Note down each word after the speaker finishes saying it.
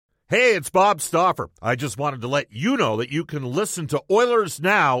Hey, it's Bob Stauffer. I just wanted to let you know that you can listen to Oilers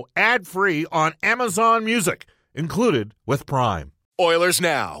Now ad-free on Amazon Music, included with Prime. Oilers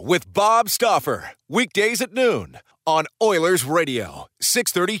Now with Bob Stauffer. Weekdays at noon on Oilers Radio,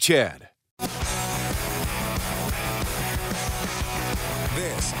 630 CHED.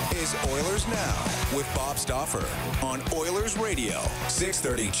 This is Oilers Now with Bob Stauffer on Oilers Radio,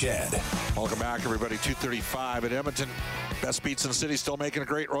 630 CHED. Welcome back, everybody. 2:35 at Edmonton. Best pizza in the city, still making a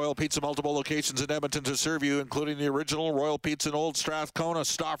great Royal Pizza. Multiple locations in Edmonton to serve you, including the original Royal Pizza in Old Strathcona.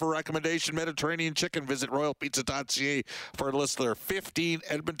 Stauffer recommendation, Mediterranean chicken. Visit royalpizza.ca for a list of their 15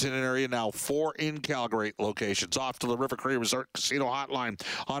 Edmonton area, now 4 in Calgary locations. Off to the River Cree Resort Casino Hotline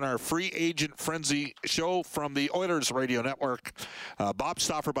on our free agent frenzy show from the Oilers Radio Network. Bob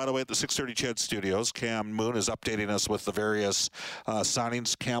Stauffer, by the way, at the 630 CHED studios. Cam Moon is updating us with the various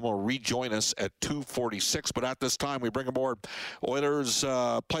signings. Cam will rejoin us at 2:46, but at this time we bring aboard Oilers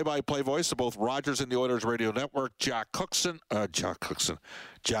play-by-play voice of both Rogers and the Oilers Radio Network, Jack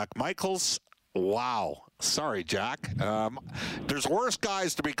Michaels. Wow. Sorry, Jack. There's worse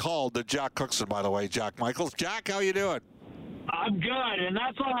guys to be called than Jack Cookson, by the way, Jack Michaels. Jack, how you doing? I'm good, and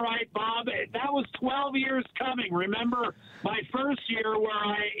that's all right, Bob. That was 12 years coming. Remember my first year where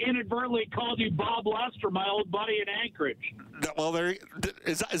I inadvertently called you Bob Lester, my old buddy in Anchorage? Well,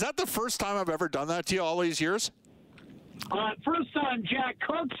 is that the first time I've ever done that to you all these years? First time Jack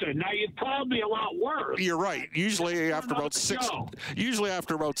Cookson. Now, you've called me a lot worse. You're right. Usually after about six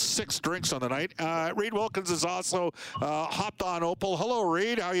drinks on the night. Reed Wilkins is also hopped on Opal. Hello,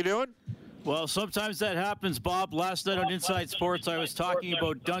 Reed. How you doing? Well, sometimes that happens, Bob. Last night on Inside Sports, I was talking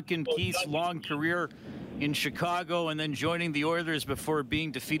about Duncan Keith's long career in Chicago and then joining the Oilers before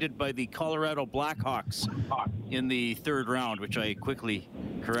being defeated by the Colorado Blackhawks in the third round, which I quickly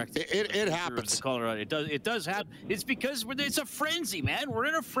corrected. It happens. Colorado. It does happen. It's because it's a frenzy, man. We're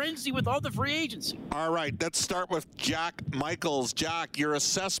in a frenzy with all the free agents. All right, let's start with Jack Michaels. Jack, your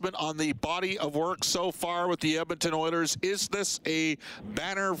assessment on the body of work so far with the Edmonton Oilers. Is this a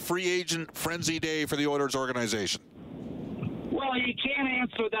banner free agent frenzy day for the Oilers organization? Well, you can't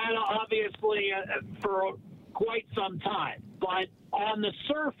answer that, obviously, for quite some time. But on the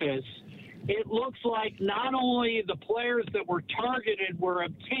surface, it looks like not only the players that were targeted were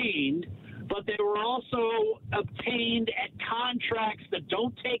obtained, but they were also obtained at contracts that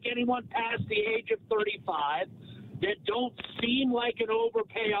don't take anyone past the age of 35, that don't seem like an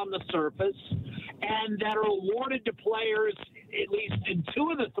overpay on the surface, and that are awarded to players, at least in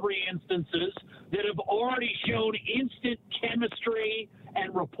 2 of the 3 instances, that have already shown instant chemistry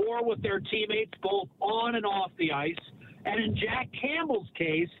and rapport with their teammates, both on and off the ice. And in Jack Campbell's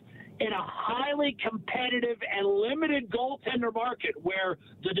case, in a highly competitive and limited goaltender market where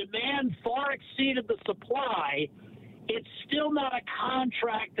the demand far exceeded the supply, it's still not a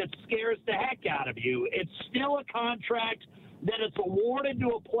contract that scares the heck out of you. It's still a contract that it's awarded to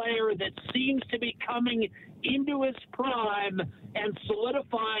a player that seems to be coming into his prime and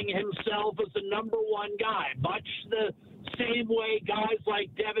solidifying himself as the number 1 guy, much the same way guys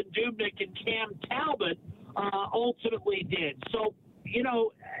like Devin Dubnyk and Cam Talbot ultimately did. So,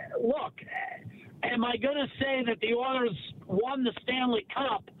 look, am I going to say that the Oilers won the Stanley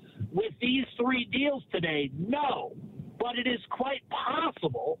Cup with these 3 deals today? No, but it is quite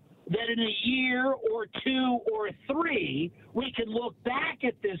possible that in a year or 2 or 3, we can look back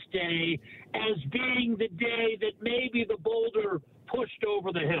at this day as being the day that maybe the boulder pushed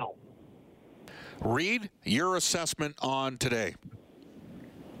over the hill. Reed, your assessment on today.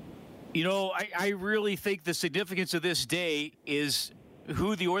 I really think the significance of this day is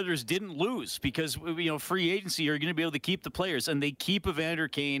who the Oilers didn't lose, because, free agency are going to be able to keep the players, and they keep Evander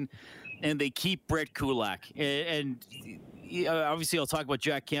Kane and they keep Brett Kulak. And obviously I'll talk about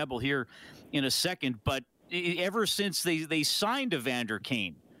Jack Campbell here in a second, but ever since they signed Evander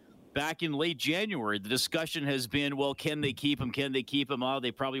Kane back in late January, the discussion has been, well, can they keep him? Can they keep him? Oh,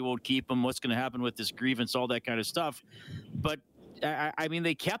 they probably won't keep him. What's going to happen with this grievance, all that kind of stuff. But I mean,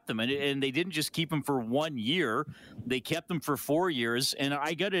 they kept them, and they didn't just keep them for 1 year. They kept them for 4 years. And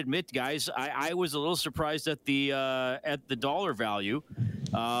I got to admit, guys, I was a little surprised at the dollar value,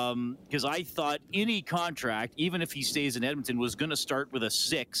 because I thought any contract, even if he stays in Edmonton, was going to start with a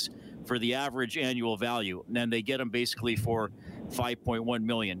 6 for the average annual value. And then they get him basically for $5.1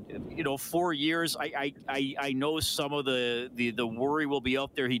 million. 4 years. I know some of the worry will be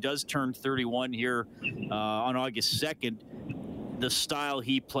out there. He does turn 31 here on August 2nd. The style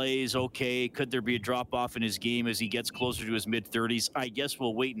he plays, okay, could there be a drop-off in his game as he gets closer to his mid-30s? I guess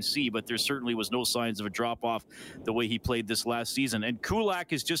we'll wait and see, but there certainly was no signs of a drop-off the way he played this last season. And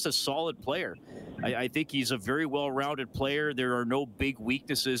Kulak is just a solid player. I think he's a very well-rounded player. There are no big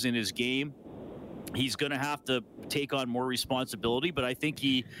weaknesses in his game. He's going to have to take on more responsibility, but I think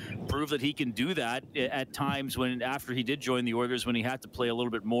he proved that he can do that at times when, after he did join the Oilers, when he had to play a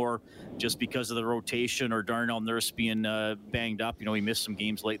little bit more just because of the rotation or Darnell Nurse being banged up. He missed some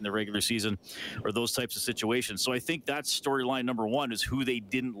games late in the regular season or those types of situations. So I think that's storyline number one, is who they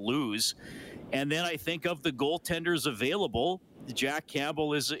didn't lose. And then I think of the goaltenders available, Jack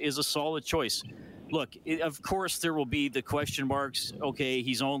Campbell is a solid choice. Look, of course, there will be the question marks. Okay,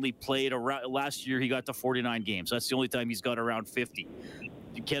 he's only played around. Last year, he got to 49 games. That's the only time he's got around 50.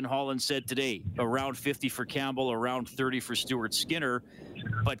 Ken Holland said today, around 50 for Campbell, around 30 for Stuart Skinner.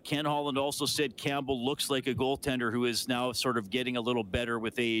 But Ken Holland also said Campbell looks like a goaltender who is now sort of getting a little better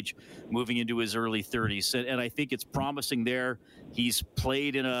with age, moving into his early 30s. And I think it's promising there. He's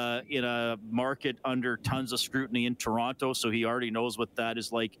played in a market under tons of scrutiny in Toronto, so he already knows what that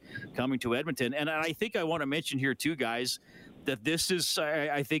is like coming to Edmonton. And I think I want to mention here too, guys, that this is,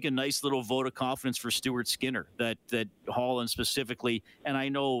 I think, a nice little vote of confidence for Stuart Skinner, that Holland specifically, and I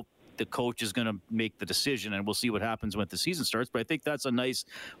know the coach is going to make the decision, and we'll see what happens when the season starts, but I think that's a nice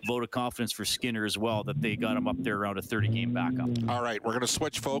vote of confidence for Skinner as well, that they got him up there around a 30-game backup. All right, we're going to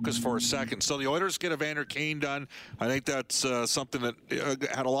switch focus for a second. So the Oilers get Evander Kane done. I think that's something that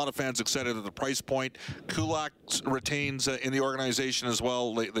had a lot of fans excited at the price point. Kulak retains in the organization as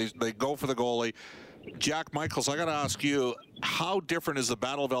well. They go for the goalie. Jack Michaels, I got to ask you, how different is the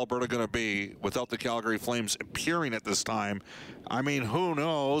Battle of Alberta going to be without the Calgary Flames appearing at this time? I mean, who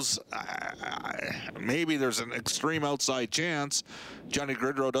knows? Maybe there's an extreme outside chance Johnny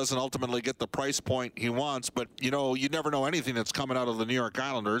Gaudreau doesn't ultimately get the price point he wants, but, you never know anything that's coming out of the New York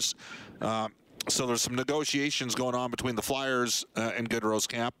Islanders. So there's some negotiations going on between the Flyers and Gaudreau's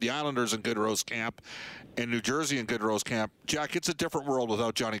camp, the Islanders and Gaudreau's camp, and New Jersey and Gaudreau's camp. Jack, it's a different world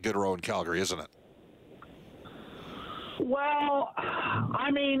without Johnny Gaudreau in Calgary, isn't it? Well,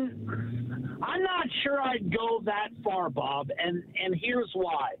 I mean, I'm not sure I'd go that far, Bob, and here's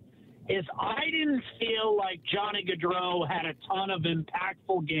why. Is I didn't feel like Johnny Gaudreau had a ton of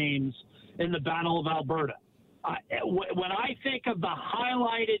impactful games in the Battle of Alberta. When I think of the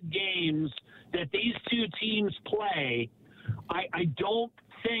highlighted games that these two teams play, I don't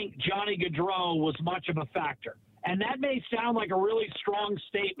think Johnny Gaudreau was much of a factor. And that may sound like a really strong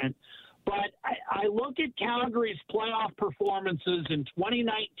statement, but I look at Calgary's playoff performances in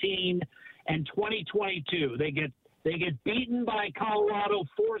 2019 and 2022. They get beaten by Colorado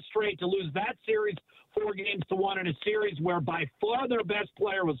 4 straight to lose that series 4-1 in a series where by far their best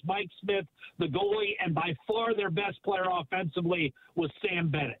player was Mike Smith, the goalie, and by far their best player offensively was Sam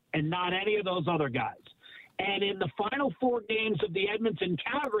Bennett, and not any of those other guys. And in the final 4 games of the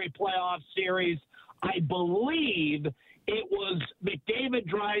Edmonton-Calgary playoff series, I believe it was McDavid,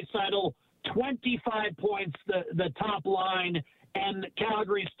 Draisaitl, 25 points, the top line, and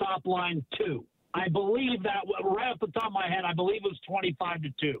Calgary's top line 2. I believe that, right off the top of my head, I believe it was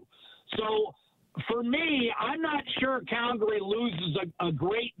 25-2. So for me, I'm not sure Calgary loses a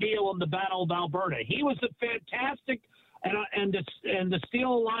great deal in the Battle of Alberta. He was a fantastic, and to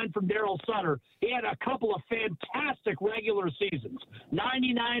steal a line from Darryl Sutter, he had a couple of fantastic regular seasons.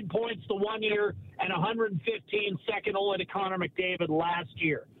 99 points the one year and 115, second only to Connor McDavid last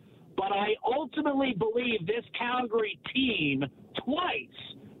year. But I ultimately believe this Calgary team twice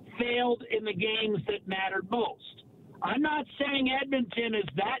failed in the games that mattered most. I'm not saying Edmonton is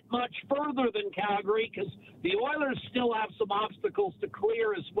that much further than Calgary because the Oilers still have some obstacles to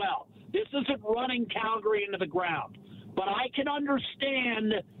clear as well. This isn't running Calgary into the ground. But I can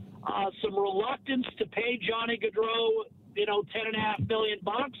understand some reluctance to pay Johnny Gaudreau, $10.5 million.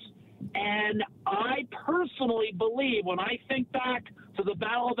 And I personally believe, when I think back to the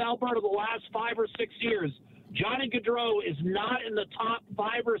Battle of Alberta the last 5 or 6 years, Johnny Gaudreau is not in the top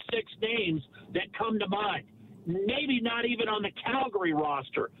 5 or 6 names that come to mind. Maybe not even on the Calgary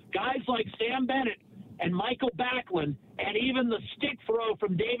roster. Guys like Sam Bennett and Michael Backlund and even the stick throw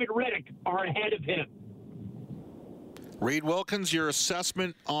from David Riddick are ahead of him. Reed Wilkins, your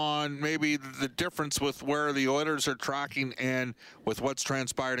assessment on maybe the difference with where the Oilers are tracking and with what's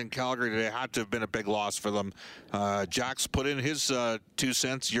transpired in Calgary today had to have been a big loss for them. Jack's put in his 2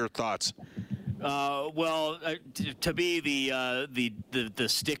 cents. Your thoughts? To me, the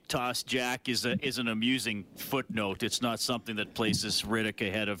stick toss, Jack, is an amusing footnote. It's not something that places Riddick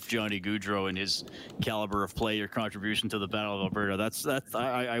ahead of Johnny Gaudreau in his caliber of play or contribution to the Battle of Alberta.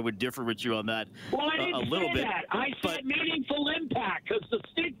 I would differ with you on that. Well, I didn't a little say bit. That. I said meaningful impact because the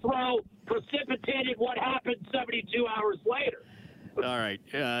stick throw precipitated what happened 72 hours later. All right.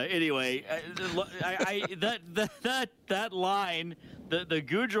 Anyway, that line the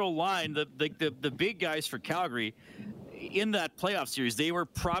Gaudreau line, the big guys for Calgary in that playoff series, they were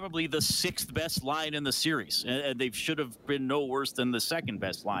probably the 6th best line in the series, and they should have been no worse than the 2nd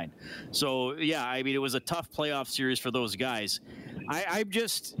best line. So, yeah, I mean, it was a tough playoff series for those guys. I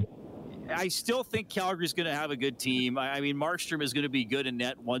still think Calgary's going to have a good team. I mean, Markstrom is going to be good in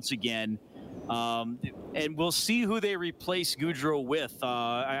net once again. And we'll see who they replace Gaudreau with.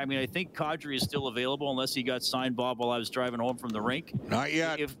 I mean, I think Kadri is still available unless he got signed, Bob, while I was driving home from the rink. Not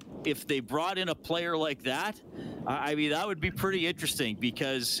yet. If they brought in a player like that, I mean, that would be pretty interesting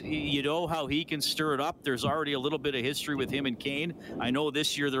because you know how he can stir it up. There's already a little bit of history with him and Kane. I know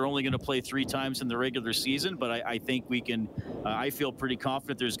this year they're only going to play 3 times in the regular season, but I think we can I feel pretty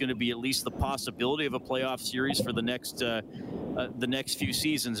confident there's going to be at least the possibility of a playoff series for the next few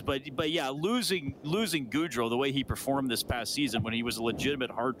seasons. But yeah, losing Gaudreau the way he performed this past season when he was a legitimate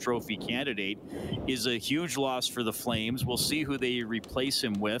Hart Trophy candidate is a huge loss for the Flames. We'll see who they replace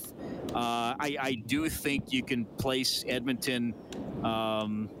him with. I do think you can place Edmonton.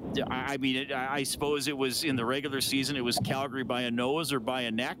 I mean, I suppose it was in the regular season. It was Calgary by a nose or by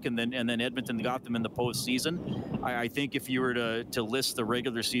a neck, and then Edmonton got them in the postseason. I think if you were to list the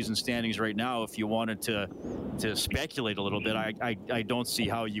regular season standings right now, if you wanted to speculate a little bit, I don't see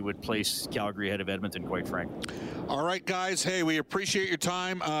how you would place Calgary ahead of Edmonton, quite frankly. All right, guys. Hey, we appreciate your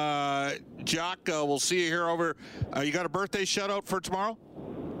time. Jack, we'll see you here over. You got a birthday shout-out for tomorrow?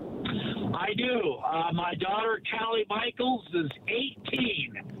 I do. My daughter, Callie Michaels, is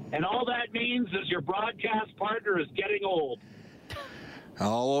 18, and all that means is your broadcast partner is getting old. I'll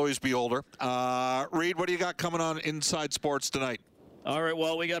always be older. Reed, what do you got coming on Inside Sports tonight? All right,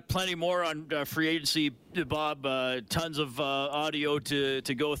 well, we got plenty more on free agency, Bob. Tons of audio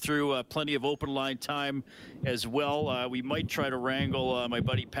to go through, plenty of open line time as well. We might try to wrangle my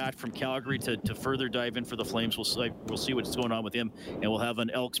buddy Pat from Calgary to further dive in for the Flames. We'll see what's going on with him, and we'll have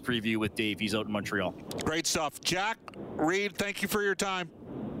an Elks preview with Dave. He's out in Montreal. Great stuff. Jack, Reed, thank you for your time.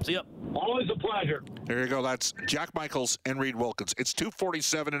 See ya. Always a pleasure. There you go. That's Jack Michaels and Reed Wilkins. It's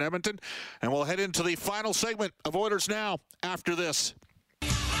 2:47 in Edmonton, and we'll head into the final segment of Oilers Now after this.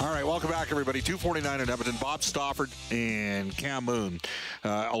 All right, welcome back, everybody. 2:49 in Edmonton. Bob Stauffer and Cam Moon,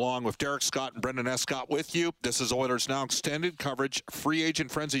 along with Derek Scott and Brendan Escott with you. This is Oilers Now extended coverage, free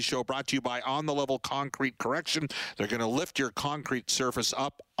agent frenzy show brought to you by On the Level Concrete Correction. They're going to lift your concrete surface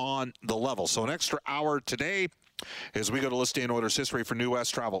up on the level. So an extra hour today as we go to list in Oilers history for New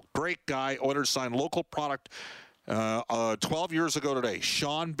West Travel. Great guy. Oilers signed local product 12 years ago today.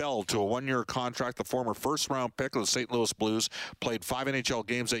 Sean Bell to a 1-year contract, the former first-round pick of the St. Louis Blues, played 5 NHL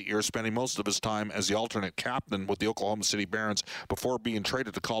games that year, spending most of his time as the alternate captain with the Oklahoma City Barons before being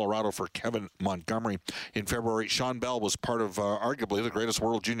traded to Colorado for Kevin Montgomery. In February, Sean Bell was part of arguably the greatest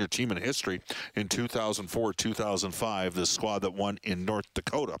World Junior team in history in 2004-2005, the squad that won in North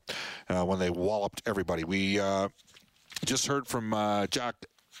Dakota when they walloped everybody. We just heard from Jack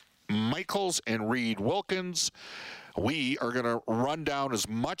Michaels and Reed Wilkins. We are going to run down as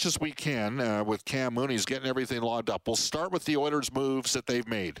much as we can with Cam Moon. He's getting everything logged up. We'll start with the Oilers' moves that they've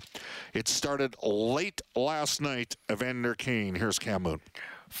made. It started late last night. Evander Kane. Here's Cam Moon.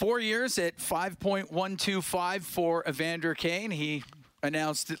 4 years at $5.125 for Evander Kane. He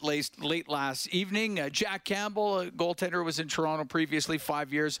announced it late last evening. Jack Campbell, a goaltender, was in Toronto previously,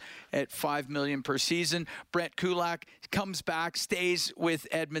 5 years at $5 million per season. Brett Kulak comes back, stays with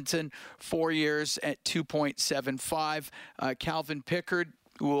Edmonton, 4 years at $2.75. Calvin Pickard,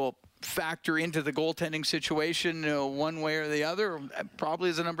 who will factor into the goaltending situation one way or the other,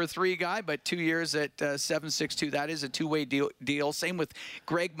 probably as a number 3 guy, but 2 years at $7.62. That is a two-way deal. Same with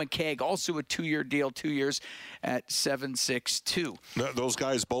Greg McKegg, also a 2-year deal, 2 years at $7.62. Those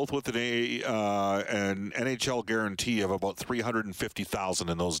guys both with an NHL guarantee of about $350,000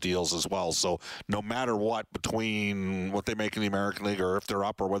 in those deals as well. So no matter what, between what they make in the American League or if they're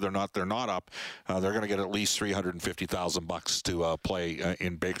up or whether or not they're not up, they're going to get at least $350,000 to play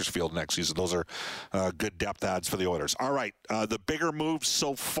in Bakersfield next season. Those are good depth adds for the Oilers. All right, the bigger moves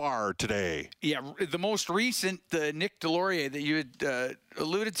so far today. Yeah, the most recent, the Nick Delorier that you had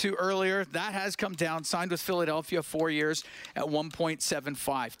alluded to earlier, that has come down, signed with Philadelphia, 4 years at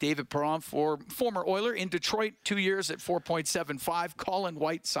 $1.75. David Perron, former Oiler in Detroit, 2 years at $4.75. Colin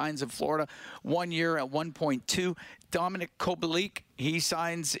White signs in Florida, 1 year at $1.2. Dominic Kubalik, he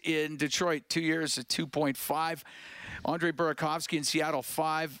signs in Detroit, 2 years at 2.5. Andre Burakovsky in Seattle,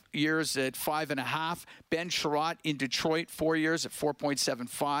 5 years at 5.5. Ben Sherratt in Detroit, 4 years at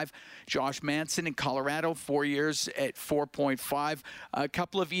 4.75. Josh Manson in Colorado, 4 years at 4.5. A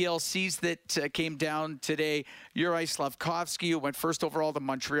couple of ELCs that came down today. Juraj Slafkovsky, who went first overall to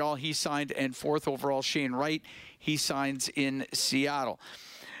Montreal, he signed, and fourth overall Shane Wright, he signs in Seattle.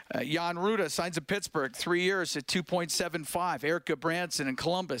 Jan Ruda signs in Pittsburgh, 3 years at 2.75. Eric Gudbranson in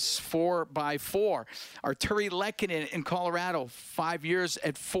Columbus, 4x4. Arturi Lehkonen in Colorado, 5 years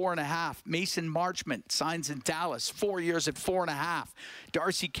at 4.5. Mason Marchment signs in Dallas, 4 years at 4.5.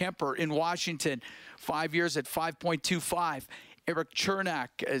 Darcy Kemper in Washington, 5 years at 5.25. Eric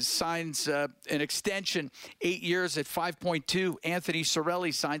Chernak signs an extension, 8 years at 5.2. Anthony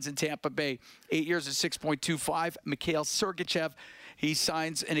Cirelli signs in Tampa Bay, 8 years at 6.25. Mikhail Sergachev, he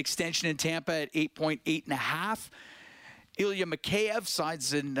signs an extension in Tampa at 8.5. Ilya Mikheyev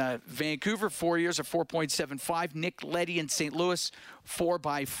signs in Vancouver, 4 years at 4.75. Nick Leddy in St. Louis,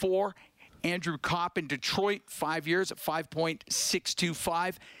 4x4. Andrew Kopp in Detroit, 5 years at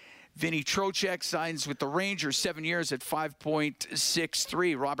 5.625. Vinny Trocheck signs with the Rangers, 7 years at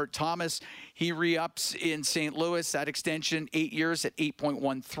 5.63. Robert Thomas, he re-ups in St. Louis. That extension, 8 years at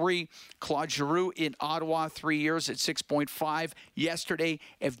 8.13. Claude Giroux in Ottawa, 3 years at 6.5. Yesterday,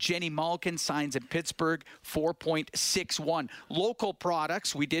 Evgeny Malkin signs in Pittsburgh, 4.61. Local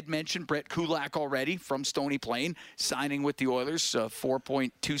products, we did mention Brett Kulak already from Stony Plain, signing with the Oilers,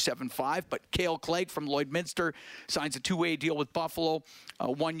 4.275. But Cale Clegg from Lloydminster signs a two-way deal with Buffalo,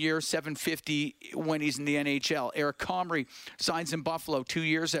 1 year, $750 when he's in the NHL. Eric Comrie signs in Buffalo, 2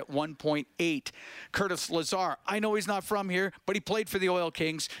 years at 1.8. Curtis Lazar, I know he's not from here, but he played for the Oil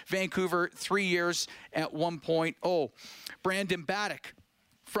Kings. Vancouver, 3 years at 1.0. Brandon Baddock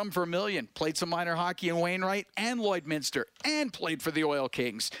from Vermilion, played some minor hockey in Wainwright and Lloydminster, and played for the Oil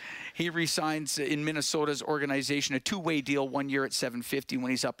Kings. He re-signs in Minnesota's organization, a two-way deal, 1 year at $750 when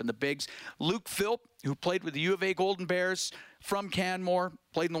he's up in the bigs. Luke Philp, who played with the U of A Golden Bears from Canmore,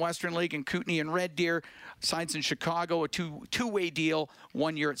 played in the Western League in Kootenay and Red Deer, signs in Chicago, a two-way deal,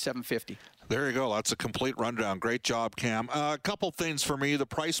 1 year at $750. There you go. That's a complete rundown. Great job, Cam. A couple things for me. The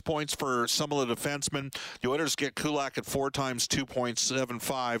price points for some of the defensemen. The Oilers get Kulak at 4 times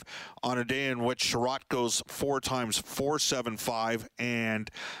 2.75 on a day in which Sherratt goes 4 times 4.75 and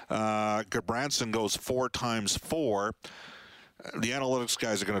Gudbranson goes 4 times 4. The analytics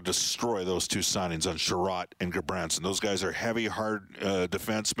guys are going to destroy those two signings on Sherratt and Gudbranson. Those guys are heavy, hard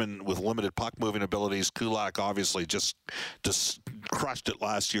defensemen with limited puck-moving abilities. Kulak obviously just crushed it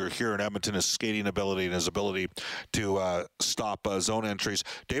last year here in Edmonton, his skating ability and his ability to stop zone entries.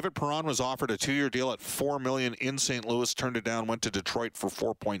 David Perron was offered a 2-year deal at $4 million in St. Louis, turned it down, went to Detroit for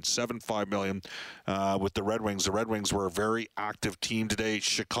 $4.75 million with the Red Wings. The Red Wings were a very active team today.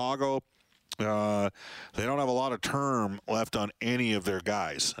 Chicago, they don't have a lot of term left on any of their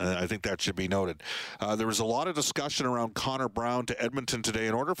guys. I think that should be noted. There was a lot of discussion around Connor Brown to Edmonton today.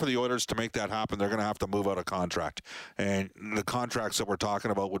 In order for the Oilers to make that happen, they're going to have to move out of contract. And the contracts that we're talking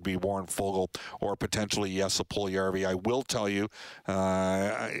about would be Warren Foegele or potentially Jesse Puljujärvi. I will tell you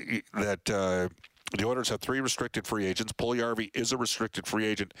that the Oilers have 3 restricted free agents. Puljujärvi is a restricted free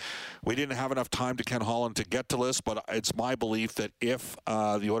agent. We didn't have enough time to Ken Holland to get to this, but it's my belief that if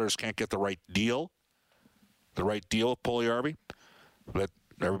the Oilers can't get the right deal with Puljujärvi, that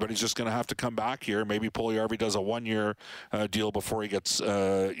everybody's just going to have to come back here. Maybe Puljujärvi does a 1-year deal before he gets,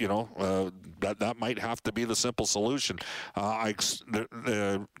 that might have to be the simple solution. Jesse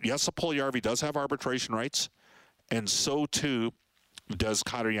Puljujärvi does have arbitration rights, and so too does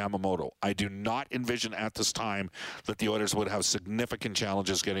Kailer Yamamoto. I do not envision at this time that the Oilers would have significant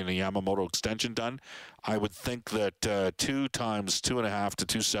challenges getting a Yamamoto extension done. I would think that 2 times 2.5 to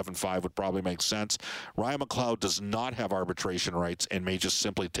 2.75 would probably make sense. Ryan McLeod does not have arbitration rights and may just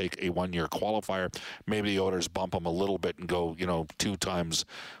simply take a 1-year qualifier. Maybe the Oilers bump him a little bit and go, 2 times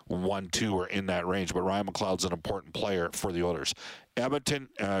 1-2 or in that range. But Ryan McLeod's an important player for the Oilers. Edmonton,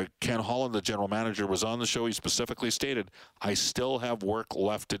 Ken Holland, the general manager, was on the show. He specifically stated, I still have work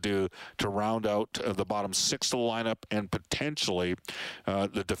left to do to round out the bottom 6 of the lineup and potentially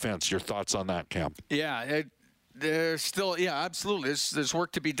the defense. Your thoughts on that, Cam? Yeah, there's still, absolutely. There's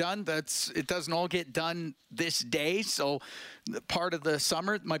work to be done. It doesn't all get done this day. So part of the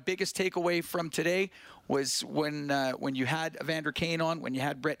summer, my biggest takeaway from today was when you had Evander Kane on, when you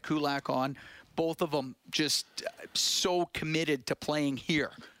had Brett Kulak on, both of them just so committed to playing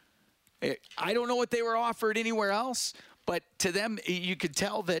here. I don't know what they were offered anywhere else, But to them, you could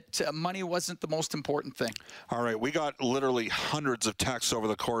tell that money wasn't the most important thing. All right, we got literally hundreds of texts over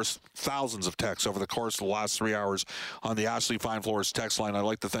the course, thousands of texts over the course of the last 3 hours on the Ashley Fine Floors text line. I'd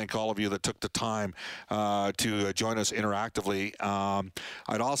like to thank all of you that took the time to join us interactively.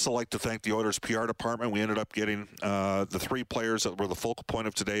 I'd also like to thank the Oilers PR department. We ended up getting the 3 players that were the focal point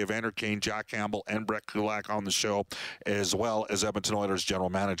of today, Evander Kane, Jack Campbell, and Brett Kulak on the show, as well as Edmonton Oilers general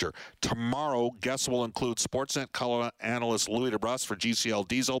manager. Tomorrow, guests will include Sportsnet color analyst Louis DeBrusk for GCL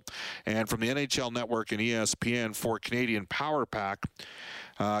Diesel, and from the NHL Network and ESPN for Canadian Power Pack,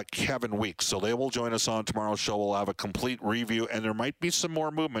 Kevin Weeks. So they will join us on tomorrow's show. We'll have a complete review, and there might be some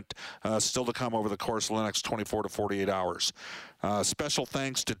more movement still to come over the course of the next 24 to 48 hours. Special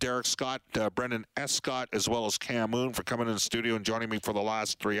thanks to Derek Scott, Brendan S. Scott, as well as Cam Moon for coming in the studio and joining me for the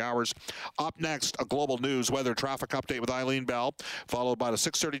last 3 hours. Up next, a global news weather traffic update with Eileen Bell, followed by the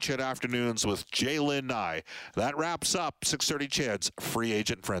 6:30 CHED Afternoons with Jalen Nye. That wraps up 6:30 CHED's Free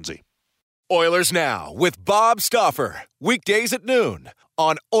Agent Frenzy. Oilers Now with Bob Stauffer. Weekdays at noon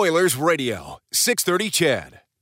on Oilers Radio, 630 CHED.